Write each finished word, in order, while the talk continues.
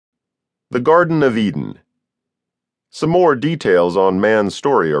The Garden of Eden. Some more details on man's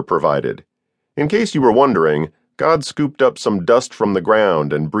story are provided. In case you were wondering, God scooped up some dust from the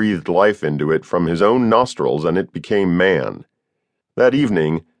ground and breathed life into it from his own nostrils, and it became man. That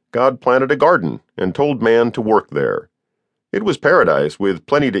evening, God planted a garden and told man to work there. It was paradise with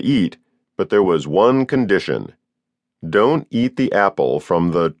plenty to eat, but there was one condition. Don't eat the apple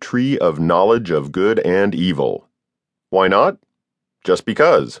from the tree of knowledge of good and evil. Why not? Just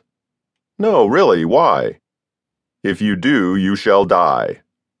because. No, really, why? If you do, you shall die.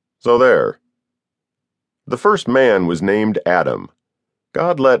 So there. The first man was named Adam.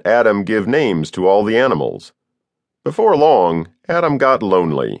 God let Adam give names to all the animals. Before long, Adam got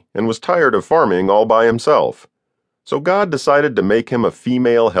lonely and was tired of farming all by himself. So God decided to make him a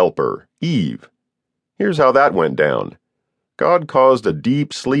female helper, Eve. Here's how that went down. God caused a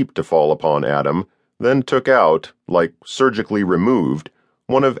deep sleep to fall upon Adam, then took out, like surgically removed,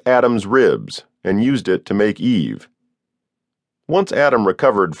 one of Adam's ribs and used it to make Eve. Once Adam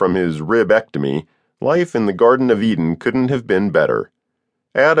recovered from his ribectomy, life in the Garden of Eden couldn't have been better.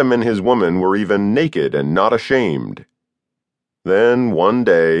 Adam and his woman were even naked and not ashamed. Then, one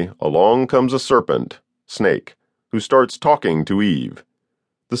day, along comes a serpent, Snake, who starts talking to Eve.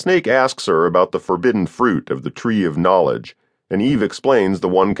 The snake asks her about the forbidden fruit of the tree of knowledge, and Eve explains the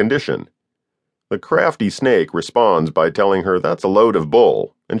one condition. The crafty snake responds by telling her that's a load of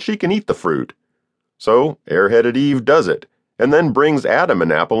bull, and she can eat the fruit. So, airheaded Eve does it, and then brings Adam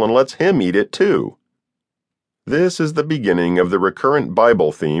an apple and lets him eat it too. This is the beginning of the recurrent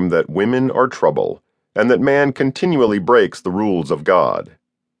Bible theme that women are trouble, and that man continually breaks the rules of God.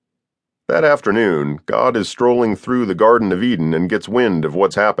 That afternoon, God is strolling through the Garden of Eden and gets wind of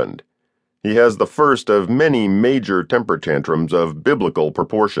what's happened. He has the first of many major temper tantrums of biblical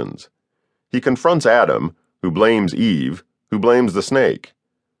proportions. He confronts Adam, who blames Eve, who blames the snake.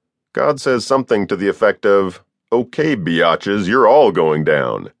 God says something to the effect of, "Okay, biatches, you're all going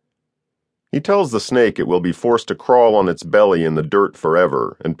down." He tells the snake it will be forced to crawl on its belly in the dirt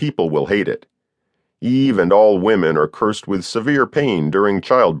forever, and people will hate it. Eve and all women are cursed with severe pain during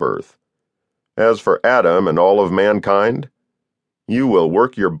childbirth. As for Adam and all of mankind, you will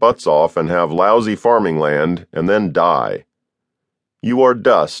work your butts off and have lousy farming land, and then die. You are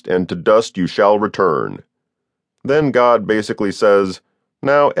dust, and to dust you shall return. Then God basically says,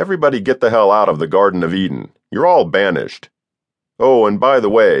 now everybody get the hell out of the Garden of Eden. You're all banished. Oh, and by the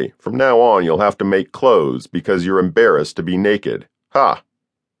way, from now on you'll have to make clothes because you're embarrassed to be naked. Ha!